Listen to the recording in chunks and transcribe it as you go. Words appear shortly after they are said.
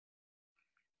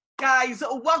Guys,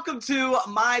 welcome to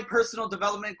my personal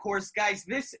development course. Guys,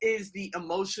 this is the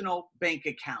Emotional Bank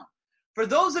Account. For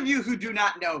those of you who do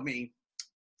not know me,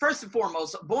 first and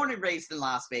foremost, born and raised in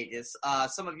Las Vegas.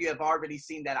 Some of you have already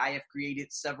seen that I have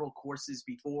created several courses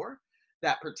before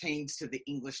that pertains to the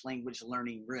English language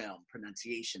learning realm,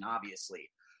 pronunciation,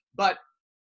 obviously. But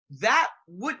that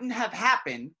wouldn't have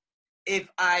happened if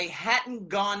I hadn't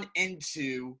gone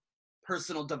into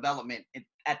personal development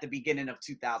at the beginning of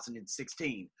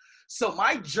 2016. So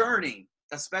my journey,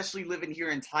 especially living here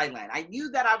in Thailand, I knew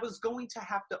that I was going to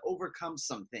have to overcome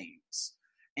some things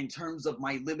in terms of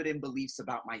my limiting beliefs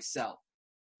about myself,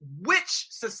 which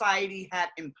society had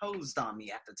imposed on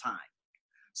me at the time.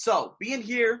 So being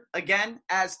here, again,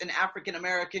 as an African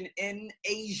American in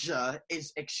Asia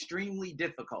is extremely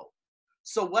difficult.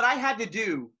 So what I had to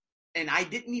do, and I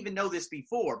didn't even know this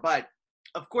before, but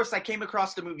of course I came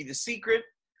across the movie The Secret.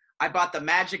 I bought the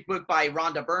Magic book by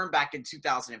Rhonda Byrne back in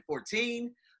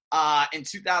 2014. In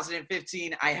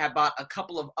 2015, I had bought a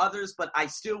couple of others, but I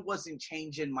still wasn't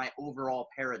changing my overall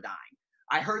paradigm.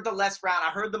 I heard the Les Brown,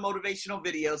 I heard the motivational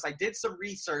videos. I did some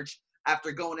research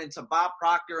after going into Bob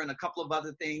Proctor and a couple of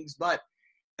other things, but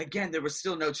again, there was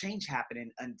still no change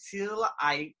happening until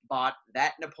I bought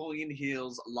that Napoleon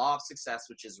Hill's Law of Success,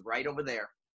 which is right over there.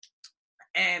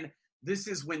 And this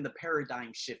is when the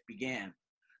paradigm shift began.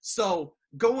 So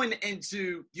going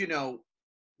into,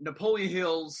 Napoleon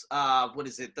Hill's,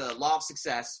 the Law of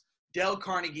Success, Dale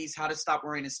Carnegie's How to Stop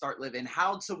Worrying and Start Living,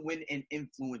 How to Win and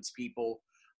Influence People,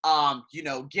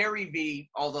 Gary Vee,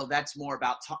 although that's more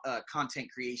about content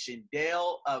creation,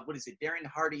 Darren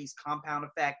Hardy's Compound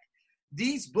Effect.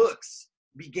 These books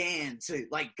began to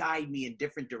guide me in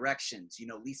different directions.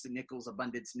 Lisa Nichols'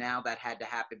 Abundance Now, that had to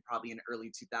happen probably in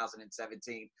early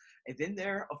 2017. And then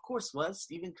there, of course, was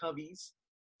Stephen Covey's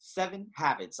 7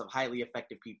 Habits of Highly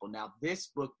Effective People. Now,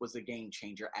 this book was a game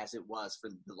changer, as it was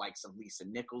for the likes of Lisa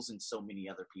Nichols and so many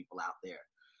other people out there.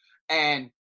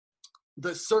 And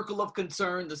the Circle of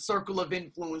Concern, the Circle of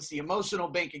Influence, the Emotional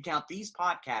Bank Account, these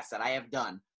podcasts that I have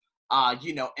done,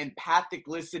 empathic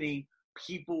listening,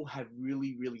 people have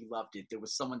really, really loved it. There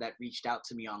was someone that reached out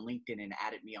to me on LinkedIn and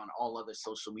added me on all other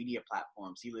social media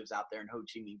platforms. He lives out there in Ho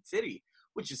Chi Minh City,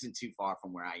 which isn't too far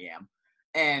from where I am.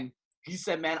 And he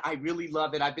said, man, I really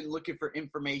love it. I've been looking for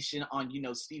information on,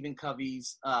 Stephen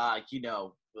Covey's,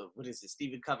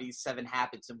 Stephen Covey's 7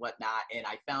 Habits and whatnot. And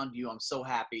I found you. I'm so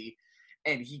happy.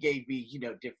 And he gave me,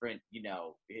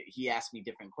 he asked me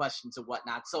different questions and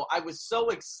whatnot. So I was so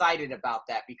excited about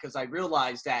that because I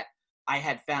realized that I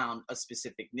had found a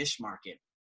specific niche market.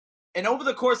 And over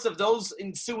the course of those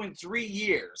ensuing 3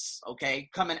 years,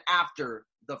 coming after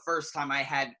the first time I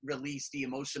had released the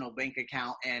Emotional Bank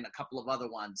Account and a couple of other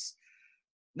ones,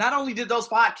 not only did those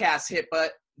podcasts hit,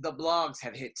 but the blogs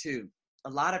have hit too. A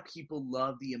lot of people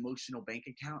love the Emotional Bank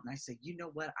Account. And I said, you know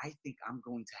what? I think I'm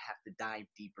going to have to dive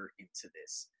deeper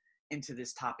into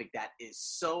this topic that is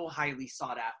so highly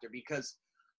sought after, because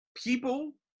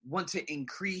people want to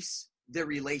increase their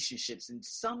relationships in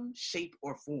some shape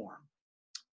or form.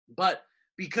 But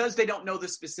because they don't know the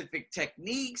specific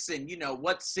techniques and,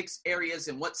 what 6 areas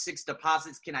and what 6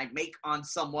 deposits can I make on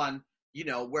someone,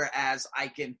 whereas I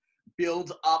can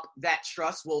build up that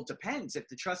trust. Well, it depends. If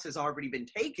the trust has already been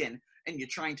taken and you're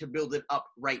trying to build it up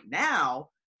right now,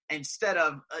 instead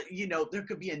of, there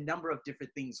could be a number of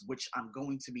different things which I'm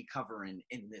going to be covering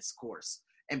in this course.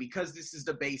 And because this is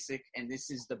the basic and this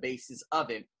is the basis of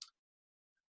it,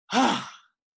 I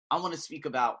want to speak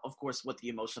about, of course, what the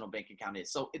Emotional Bank Account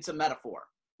is. So it's a metaphor,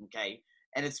 okay?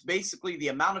 And it's basically the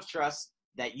amount of trust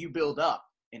that you build up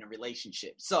in a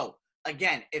relationship. So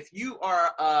again, if you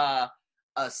are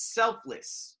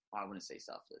I wouldn't say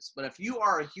selfless, but if you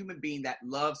are a human being that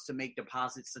loves to make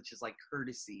deposits such as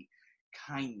courtesy,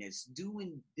 kindness,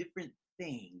 doing different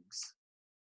things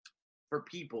for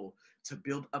people to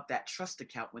build up that trust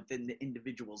account within the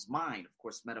individual's mind, of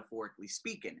course, metaphorically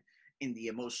speaking, in the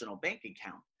Emotional Bank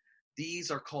Account,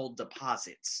 these are called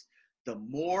deposits. The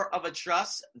more of a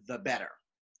trust, the better.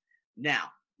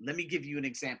 Now, let me give you an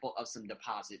example of some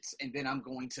deposits, and then I'm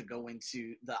going to go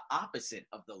into the opposite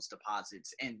of those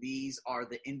deposits, and these are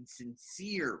the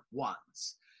insincere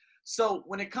ones. So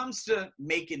when it comes to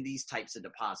making these types of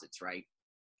deposits, right,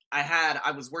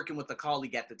 I was working with a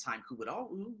colleague at the time who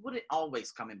wouldn't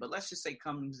always come in, but let's just say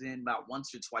comes in about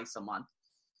once or twice a month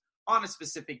on a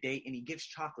specific day, and he gives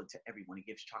chocolate to everyone. He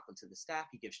gives chocolate to the staff.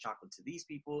 He gives chocolate to these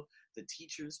people, the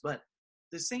teachers, but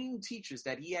the same teachers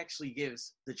that he actually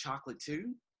gives the chocolate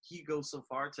to, he goes so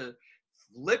far to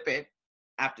flip it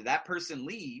after that person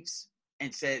leaves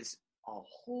and says a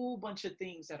whole bunch of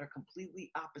things that are completely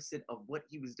opposite of what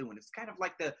he was doing. It's kind of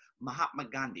like the Mahatma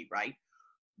Gandhi, right?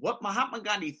 What Mahatma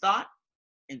Gandhi thought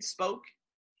and spoke,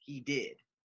 he did.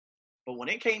 But when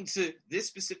it came to this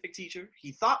specific teacher,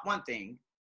 he thought one thing,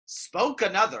 spoke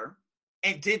another,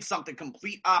 and did something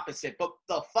complete opposite. But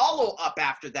the follow-up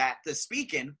after that, the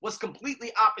speaking, was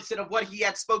completely opposite of what he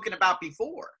had spoken about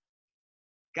before.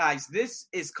 Guys, this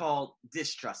is called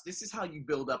distrust. This is how you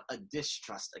build up a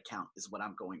distrust account, is what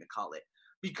I'm going to call it.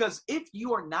 Because if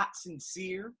you are not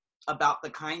sincere about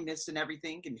the kindness and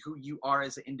everything and who you are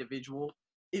as an individual,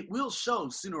 it will show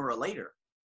sooner or later.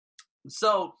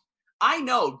 So I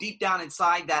know deep down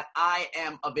inside that I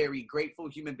am a very grateful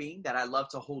human being, that I love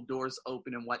to hold doors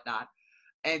open and whatnot.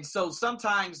 And so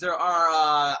sometimes there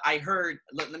are,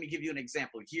 let me give you an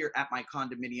example. Here at my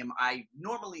condominium, I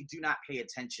normally do not pay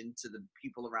attention to the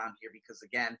people around here because,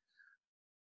 again,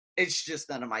 it's just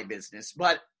none of my business.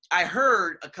 But I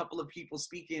heard a couple of people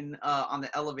speaking on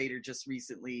the elevator just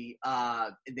recently.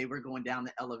 They were going down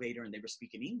the elevator and they were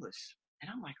speaking English.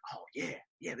 And I'm like, oh,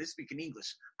 yeah, they're speaking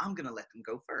English. I'm going to let them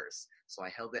go first. So I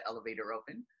held the elevator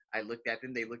open. I looked at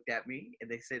them. They looked at me. And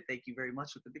they said, thank you very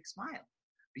much, with a big smile.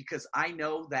 Because I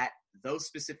know that those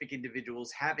specific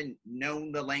individuals haven't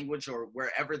known the language or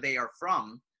wherever they are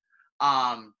from,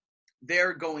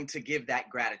 they're going to give that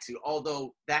gratitude.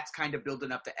 Although that's kind of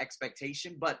building up the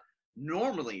expectation. But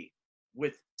normally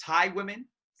with Thai women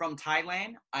from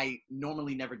Thailand, I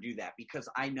normally never do that because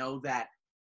I know that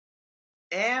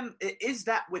is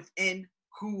that within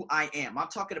who I am. I'm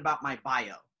talking about my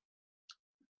bio.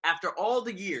 After all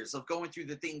the years of going through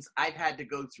the things I've had to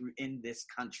go through in this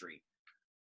country,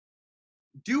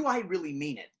 do I really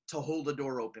mean it to hold a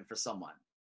door open for someone?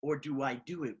 Or do I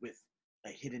do it with a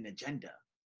hidden agenda,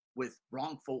 with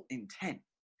wrongful intent?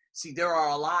 See, there are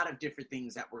a lot of different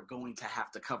things that we're going to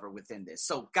have to cover within this.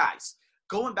 So guys,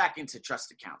 going back into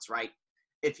trust accounts, right?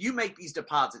 If you make these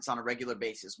deposits on a regular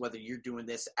basis, whether you're doing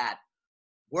this at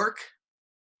work,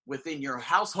 within your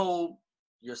household,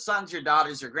 your sons, your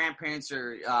daughters, your grandparents,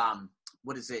 or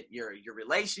your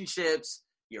relationships,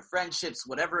 your friendships,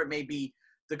 whatever it may be,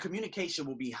 the communication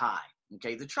will be high,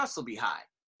 okay? The trust will be high.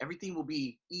 Everything will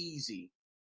be easy.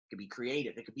 It could be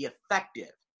creative. It could be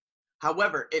effective.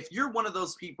 However, if you're one of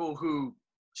those people who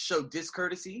show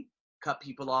discourtesy, cut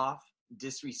people off,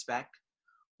 disrespect,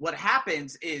 what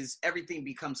happens is everything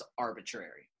becomes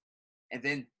arbitrary. And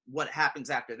then what happens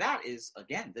after that is,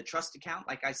 again, the trust account,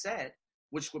 like I said,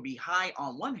 which would be high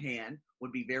on one hand,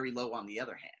 would be very low on the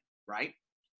other hand, right?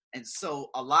 And so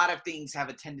a lot of things have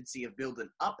a tendency of building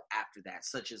up after that,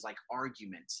 such as like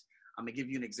arguments. I'm going to give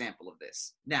you an example of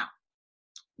this. Now,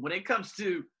 when it comes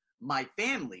to my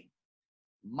family,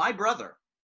 my brother,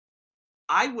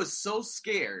 I was so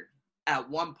scared at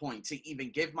one point to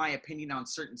even give my opinion on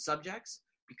certain subjects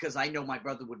because I know my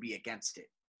brother would be against it.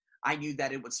 I knew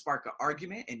that it would spark an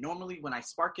argument. And normally when I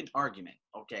spark an argument,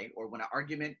 okay, or when an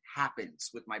argument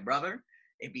happens with my brother,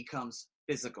 it becomes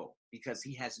physical because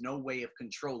he has no way of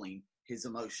controlling his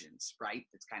emotions, right?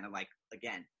 It's kind of like,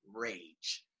 again,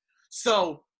 rage.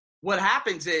 So what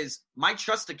happens is my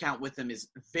trust account with him is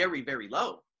very, very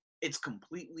low. It's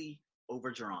completely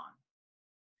overdrawn.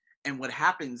 And what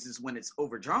happens is when it's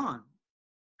overdrawn,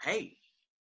 hey,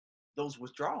 those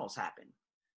withdrawals happen.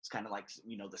 It's kind of like,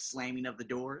 the slamming of the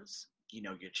doors.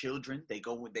 Your children, they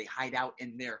hide out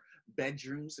in their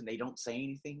bedrooms and they don't say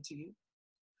anything to you.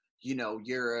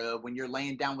 When you're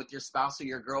laying down with your spouse or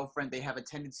your girlfriend, they have a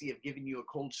tendency of giving you a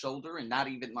cold shoulder and not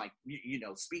even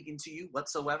speaking to you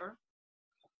whatsoever.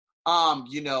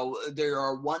 There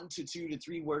are 1 to 2 to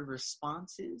 3 word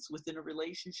responses within a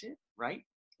relationship, right?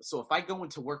 So if I go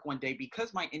into work one day,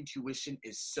 because my intuition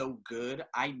is so good,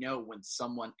 I know when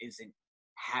someone isn't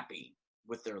happy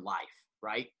with their life,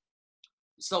 right?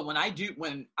 So when I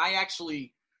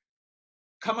actually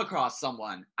come across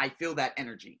someone, I feel that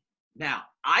energy. Now,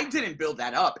 I didn't build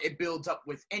that up. It builds up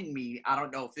within me. I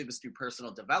don't know if it was through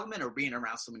personal development or being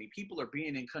around so many people or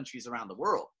being in countries around the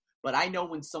world. But I know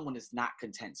when someone is not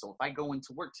content. So if I go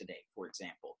into work today, for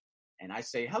example, and I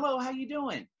say, hello, how you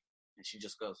doing? And she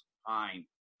just goes, fine.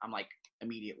 I'm like,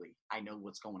 immediately, I know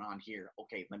what's going on here.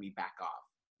 Okay, let me back off.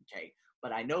 Okay.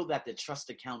 But I know that the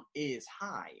trust account is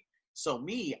high. So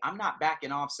me, I'm not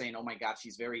backing off saying, oh my God,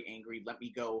 she's very angry. Let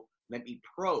me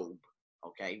probe.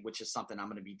 Okay, which is something I'm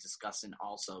going to be discussing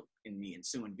also in the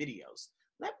ensuing videos.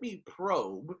 Let me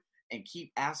probe and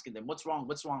keep asking them, what's wrong?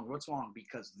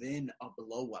 Because then a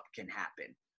blow up can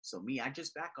happen. So me, I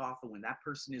just back off, and when that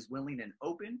person is willing and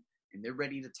open and they're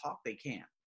ready to talk, they can.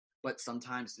 But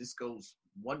sometimes this goes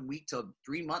 1 week to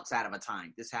 3 months out of a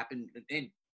time. This happened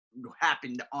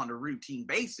on a routine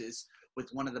basis with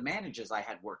one of the managers I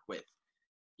had worked with.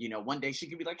 One day she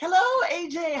could be like, hello,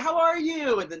 AJ, how are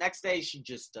you? And the next day she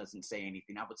just doesn't say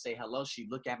anything. I would say hello. She'd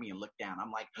look at me and look down.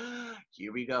 I'm like,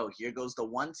 here we go. Here goes the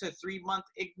 1 to 3 month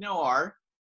ignore,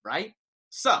 right?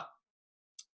 So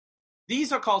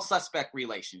these are called suspect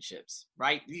relationships,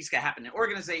 right? These can happen in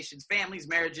organizations, families,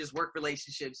 marriages, work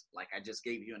relationships, like I just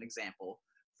gave you an example,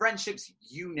 friendships,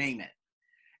 you name it.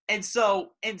 And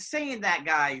so in saying that,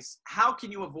 guys, how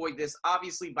can you avoid this?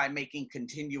 Obviously by making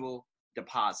continual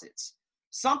deposits.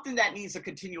 Something that needs a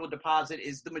continual deposit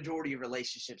is the majority of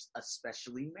relationships,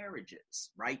 especially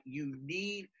marriages, right? You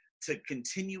need to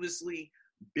continuously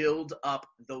build up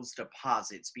those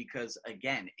deposits because,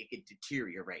 again, it could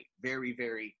deteriorate very,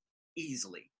 very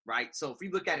easily, right? So if we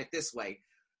look at it this way,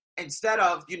 instead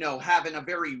of, having a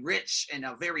very rich and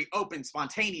a very open,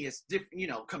 spontaneous,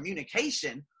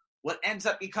 communication, what ends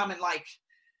up becoming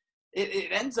it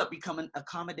ends up becoming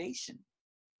accommodation.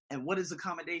 And what is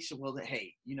accommodation? Well,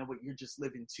 hey, you know what? You're just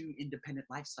living two independent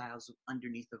lifestyles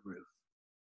underneath a roof.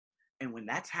 And when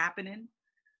that's happening,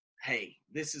 hey,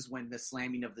 this is when the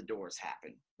slamming of the doors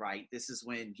happen, right? This is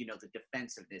when, the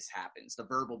defensiveness happens, the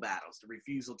verbal battles, the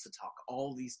refusal to talk,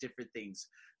 all these different things,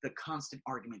 the constant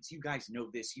arguments. You guys know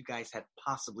this. You guys have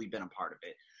possibly been a part of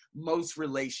it. Most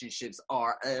relationships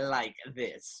are like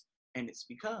this. And it's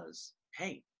because,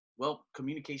 hey, well,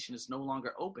 communication is no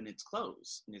longer open. It's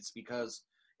closed. And it's because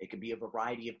it could be a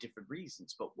variety of different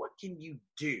reasons. But what can you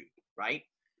do, right?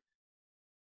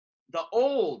 The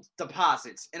old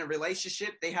deposits in a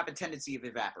relationship, they have a tendency of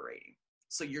evaporating.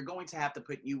 So you're going to have to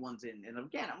put new ones in. And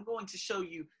again, I'm going to show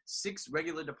you 6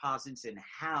 regular deposits and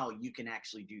how you can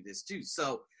actually do this too.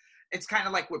 So it's kind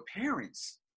of like with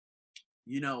parents,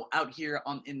 out here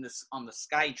on the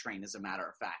SkyTrain, as a matter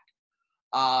of fact.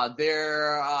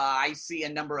 I see a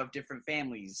number of different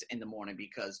families in the morning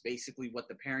because basically what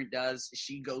the parent does,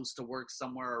 she goes to work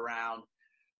somewhere around,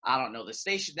 I don't know, the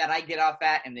station that I get off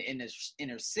at in the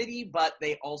inner city, but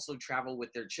they also travel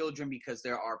with their children because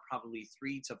there are probably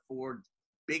 3 to 4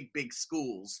 big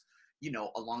schools,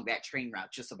 along that train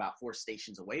route, just about 4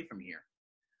 stations away from here.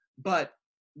 But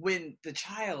when the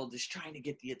child is trying to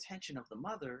get the attention of the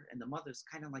mother and the mother's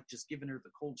kind of like just giving her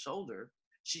the cold shoulder,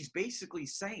 she's basically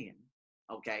saying,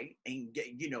 okay, and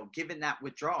given that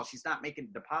withdrawal, she's not making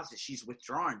a deposit, she's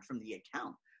withdrawing from the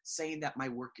account, saying that my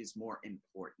work is more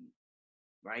important,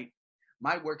 right?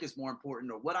 My work is more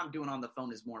important, or what I'm doing on the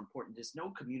phone is more important. There's no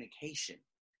communication.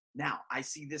 Now, I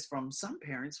see this from some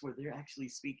parents where they're actually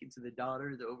speaking to the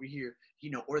daughter, they're over here,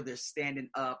 or they're standing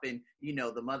up and,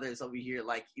 the mother's over here,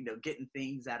 getting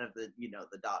things out of the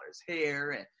daughter's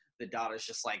hair, and the daughter's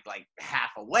just like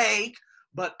half awake.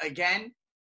 But again,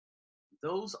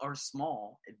 those are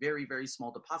small, very, very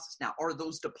small deposits. Now, are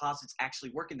those deposits actually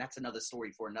working? That's another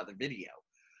story for another video.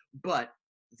 But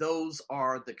those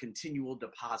are the continual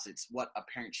deposits, what a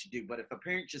parent should do. But if a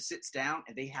parent just sits down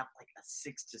and they have like a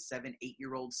 6 to 7,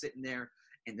 8-year-old sitting there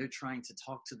and they're trying to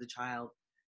talk to the child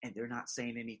and they're not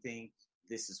saying anything,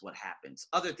 this is what happens.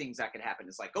 Other things that could happen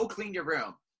is like, go clean your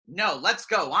room. No, let's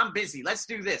go. I'm busy. Let's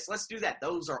do this. Let's do that.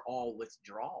 Those are all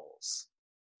withdrawals,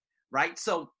 right?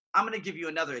 So I'm going to give you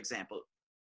another example.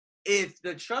 If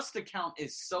the trust account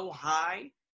is so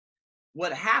high,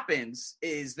 what happens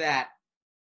is that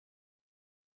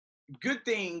good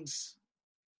things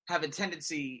have a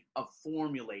tendency of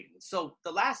formulating. So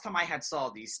the last time I had saw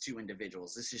these 2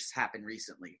 individuals, this just happened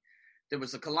recently. There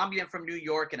was a Colombian from New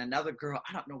York and another girl.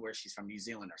 I don't know where she's from, New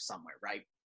Zealand or somewhere, right?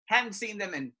 Hadn't seen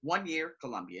them in 1 year,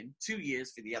 Colombian, 2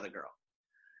 years for the other girl.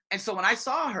 And so when I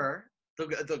saw her,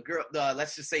 the girl,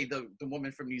 let's just say the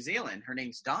woman from New Zealand, her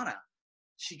name's Donna.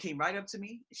 She came right up to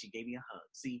me and she gave me a hug.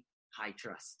 See, high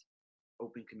trust,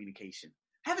 open communication.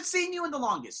 Haven't seen you in the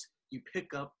longest. You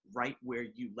pick up right where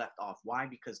you left off. Why?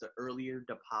 Because the earlier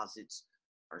deposits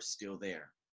are still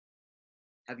there.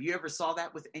 Have you ever saw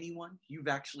that with anyone you've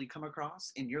actually come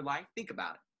across in your life? Think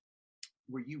about it.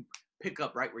 Where you pick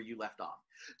up right where you left off.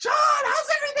 John, how's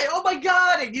everything? Oh my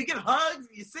God. And you give hugs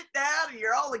and you sit down and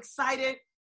you're all excited.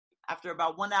 After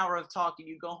about 1 hour of talking,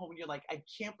 you go home and you're like, I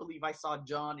can't believe I saw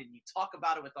John, and you talk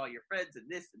about it with all your friends and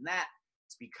this and that.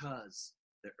 It's because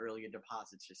the earlier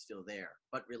deposits are still there.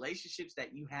 But relationships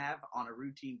that you have on a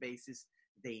routine basis,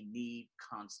 they need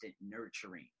constant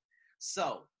nurturing.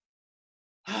 So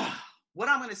what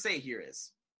I'm going to say here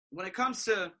is, when it comes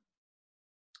to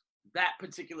that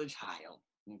particular child,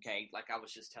 okay, like I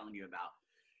was just telling you about,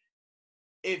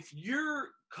 if you're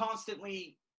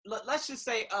constantly, let's just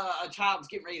say a child's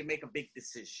getting ready to make a big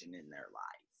decision in their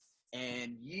life,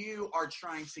 and you are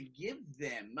trying to give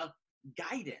them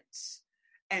guidance,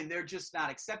 and they're just not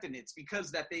accepting it. It's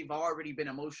because that they've already been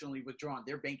emotionally withdrawn.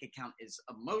 Their bank account is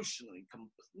emotionally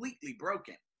completely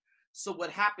broken. So what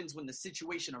happens when the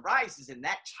situation arises and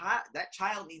that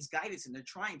child needs guidance and they're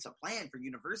trying to plan for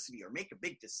university or make a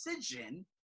big decision,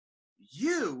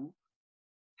 you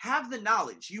have the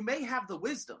knowledge, you may have the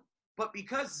wisdom, but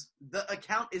because the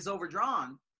account is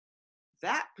overdrawn,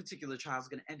 that particular child is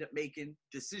going to end up making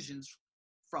decisions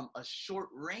from a short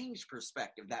range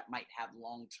perspective that might have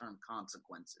long-term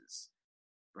consequences,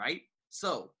 right?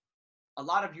 So a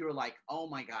lot of you are like, oh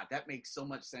my God, that makes so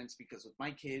much sense because with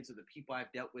my kids or the people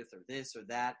I've dealt with or this or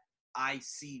that, I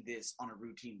see this on a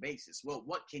routine basis. Well,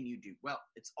 what can you do? Well,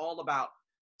 it's all about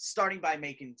starting by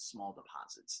making small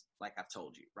deposits, like I've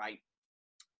told you, right?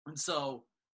 And so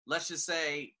let's just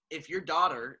say if your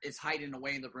daughter is hiding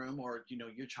away in the room or,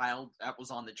 your child that was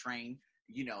on the train,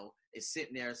 is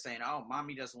sitting there saying, oh,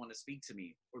 mommy doesn't want to speak to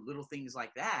me, or little things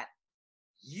like that,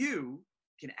 you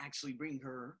can actually bring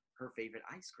her favorite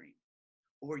ice cream.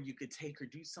 Or you could take her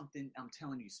do something. I'm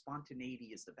telling you, spontaneity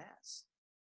is the best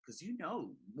because you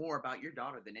know more about your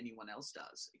daughter than anyone else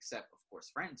does, except, of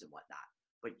course, friends and whatnot.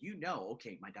 But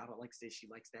okay, my daughter likes this, she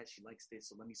likes that, she likes this,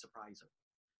 so let me surprise her.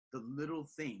 The little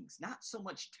things, not so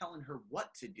much telling her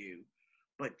what to do,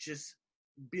 but just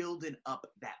building up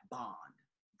that bond.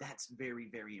 That's very,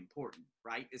 very important,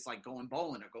 right? It's like going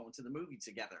bowling or going to the movie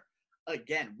together.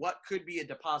 Again, what could be a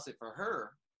deposit for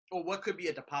her or what could be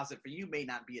a deposit for you may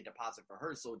not be a deposit for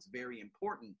her. So it's very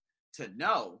important to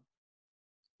know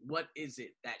what is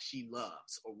it that she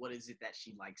loves or what is it that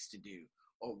she likes to do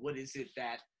or what is it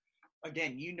that,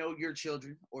 again, your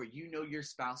children or your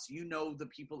spouse, the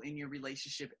people in your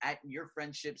relationship, at your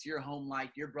friendships, your home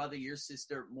life, your brother, your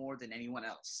sister, more than anyone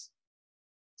else.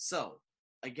 So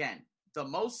again, the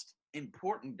most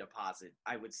important deposit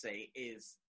I would say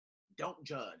is don't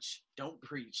judge, don't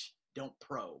preach, don't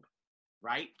probe,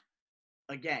 right?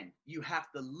 Again, you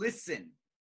have to listen.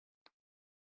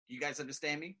 You guys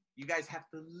understand me? You guys have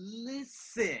to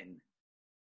listen.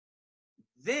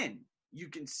 Then you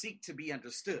can seek to be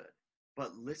understood.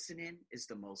 But listening is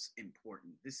the most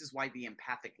important. This is why the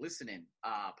empathic listening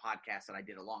podcast that I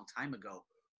did a long time ago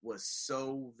was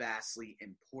so vastly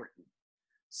important.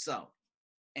 So,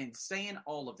 and saying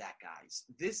all of that, guys,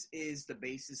 this is the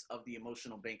basis of the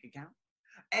emotional bank account.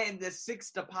 And the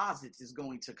 6 deposits is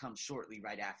going to come shortly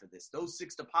right after this. Those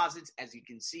 6 deposits, as you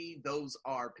can see, those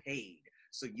are paid.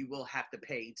 So you will have to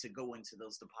pay to go into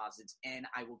those deposits. And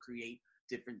I will create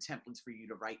different templates for you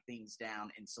to write things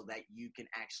down and so that you can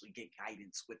actually get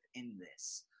guidance within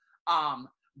this.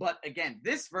 But again,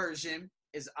 this version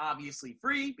is obviously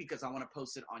free because I want to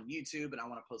post it on YouTube and I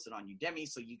want to post it on Udemy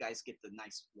so you guys get the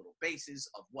nice little basis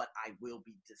of what I will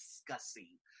be discussing.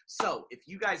 So if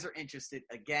you guys are interested,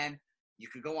 again, you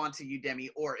could go on to Udemy,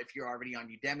 or if you're already on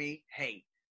Udemy, hey,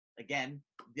 again,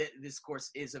 this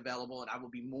course is available, and I will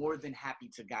be more than happy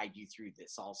to guide you through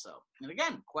this also. And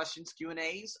again, questions,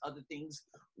 Q&As, other things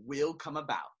will come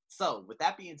about. So with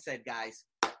that being said, guys,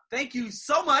 thank you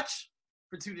so much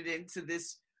for tuning in to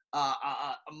this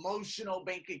emotional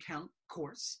bank account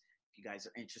course. If you guys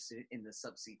are interested in the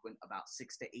subsequent about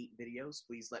 6 to 8 videos,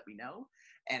 please let me know,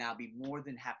 and I'll be more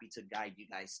than happy to guide you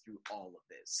guys through all of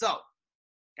this. So,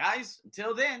 guys,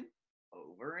 until then,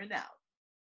 over and out.